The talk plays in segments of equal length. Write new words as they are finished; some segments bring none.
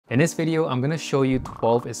In this video, I'm going to show you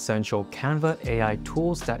 12 essential Canva AI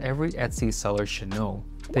tools that every Etsy seller should know.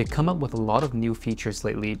 They come up with a lot of new features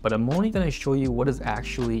lately, but I'm only going to show you what is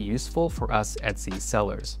actually useful for us Etsy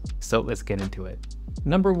sellers. So let's get into it.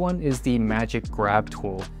 Number one is the Magic Grab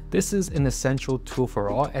tool. This is an essential tool for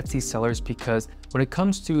all Etsy sellers because when it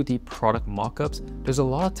comes to the product mockups, there's a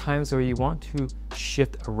lot of times where you want to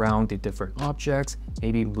shift around the different objects,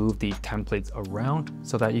 maybe move the templates around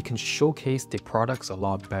so that you can showcase the products a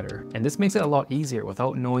lot better. And this makes it a lot easier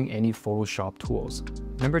without knowing any Photoshop tools.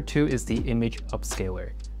 Number two is the Image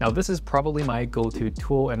Upscaler. Now this is probably my go-to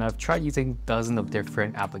tool and I've tried using dozens of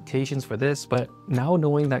different applications for this, but now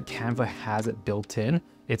knowing that Canva has it built in,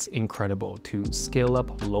 it's incredible to scale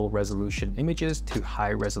up low resolution images to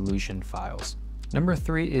high resolution files. Number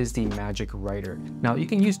three is the Magic Writer. Now you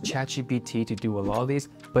can use ChatGPT to do a lot of these,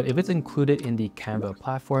 but if it's included in the Canva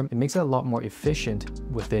platform, it makes it a lot more efficient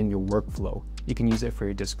within your workflow. You can use it for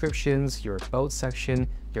your descriptions, your about section,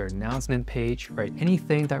 your announcement page, right?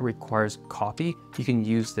 Anything that requires copy, you can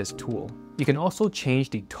use this tool. You can also change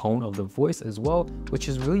the tone of the voice as well, which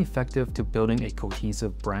is really effective to building a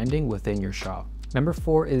cohesive branding within your shop. Number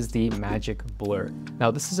four is the Magic Blur.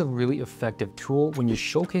 Now this is a really effective tool when you're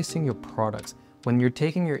showcasing your products. When you're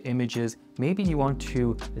taking your images, maybe you want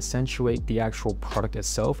to accentuate the actual product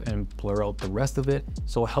itself and blur out the rest of it.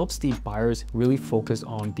 So it helps the buyers really focus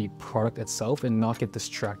on the product itself and not get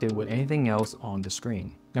distracted with anything else on the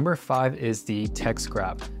screen. Number five is the Text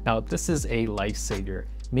Grab. Now this is a lifesaver.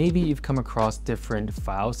 Maybe you've come across different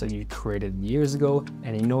files that you created years ago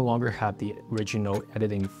and you no longer have the original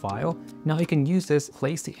editing file. Now you can use this,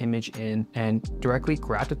 place the image in and directly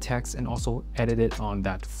grab the text and also edit it on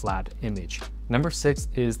that flat image. Number six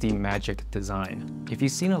is the Magic Design. If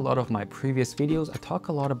you've seen a lot of my previous videos, I talk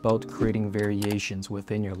a lot about creating variations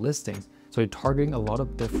within your listings. So you're targeting a lot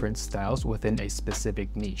of different styles within a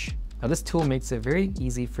specific niche. Now this tool makes it very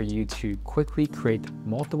easy for you to quickly create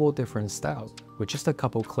multiple different styles with just a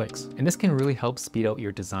couple clicks. And this can really help speed up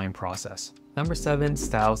your design process. Number seven,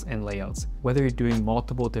 styles and layouts. Whether you're doing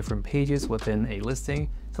multiple different pages within a listing,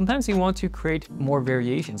 sometimes you want to create more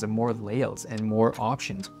variations and more layouts and more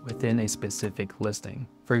options within a specific listing.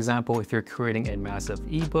 For example, if you're creating a massive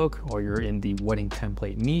ebook or you're in the wedding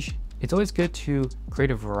template niche, it's always good to create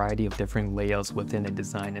a variety of different layouts within a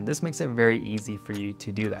design, and this makes it very easy for you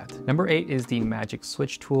to do that. Number eight is the Magic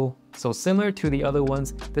Switch tool. So similar to the other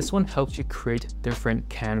ones, this one helps you create different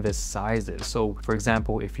canvas sizes. So for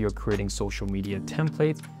example, if you're creating social media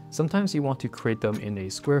templates, sometimes you want to create them in a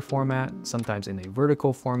square format, sometimes in a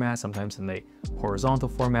vertical format, sometimes in a horizontal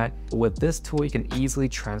format. With this tool, you can easily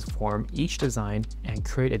transform each design and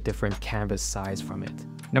create a different canvas size from it.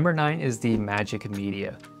 Number nine is the Magic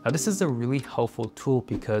Media. Now this is a really helpful tool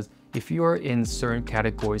because if you're in certain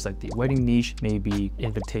categories like the wedding niche, maybe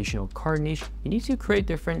invitational card niche, you need to create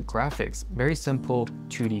different graphics, very simple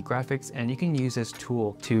 2D graphics, and you can use this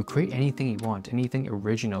tool to create anything you want, anything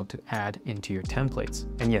original to add into your templates.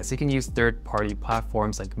 And yes, you can use third-party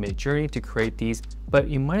platforms like Midjourney to create these, but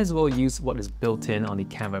you might as well use what is built in on the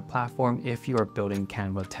Canva platform if you are building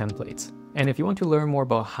Canva templates. And if you want to learn more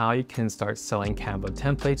about how you can start selling Canva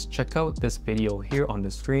templates, check out this video here on the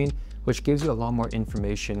screen, which gives you a lot more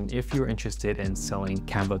information if you're interested in selling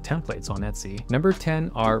Canva templates on Etsy. Number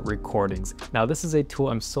 10 are recordings. Now this is a tool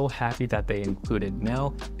I'm so happy that they included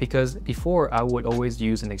now, because before I would always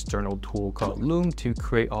use an external tool called Loom to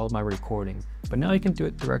create all of my recordings. But now you can do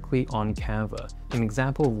it directly on Canva. An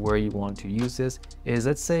example of where you want to use this is,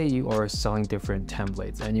 let's say you are selling different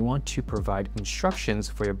templates and you want to provide instructions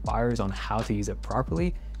for your buyers on how to use it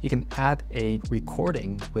properly. You can add a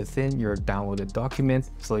recording within your downloaded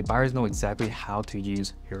documents so the buyers know exactly how to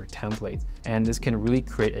use your template. And this can really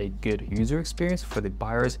create a good user experience for the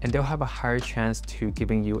buyers, and they'll have a higher chance to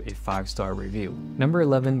giving you a 5-star review. Number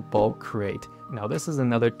 11, Bulk Create. Now this is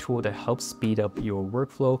another tool that helps speed up your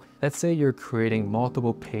workflow. Let's say you're creating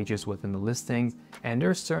multiple pages within the listings and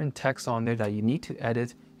there's certain text on there that you need to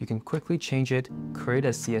edit. You can quickly change it, create a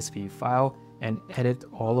CSV file, and edit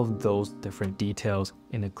all of those different details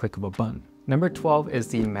in a click of a button. Number 12 is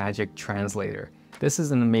the Magic Translator. This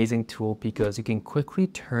is an amazing tool because you can quickly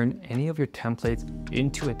turn any of your templates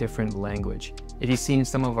into a different language. If you've seen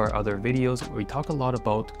some of our other videos, we talk a lot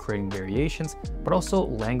about creating variations, but also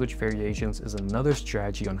language variations is another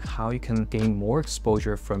strategy on how you can gain more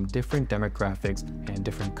exposure from different demographics and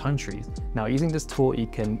different countries. Now, using this tool, you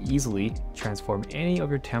can easily transform any of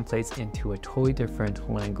your templates into a totally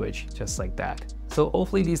different language, just like that. So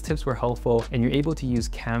hopefully these tips were helpful and you're able to use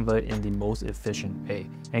Canva in the most efficient way.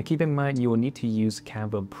 And keep in mind, you will need to use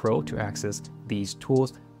Canva Pro to access these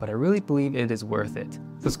tools, but I really believe it is worth it.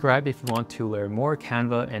 Subscribe if you want to learn more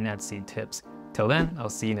Canva and Etsy tips. Till then, I'll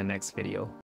see you in the next video.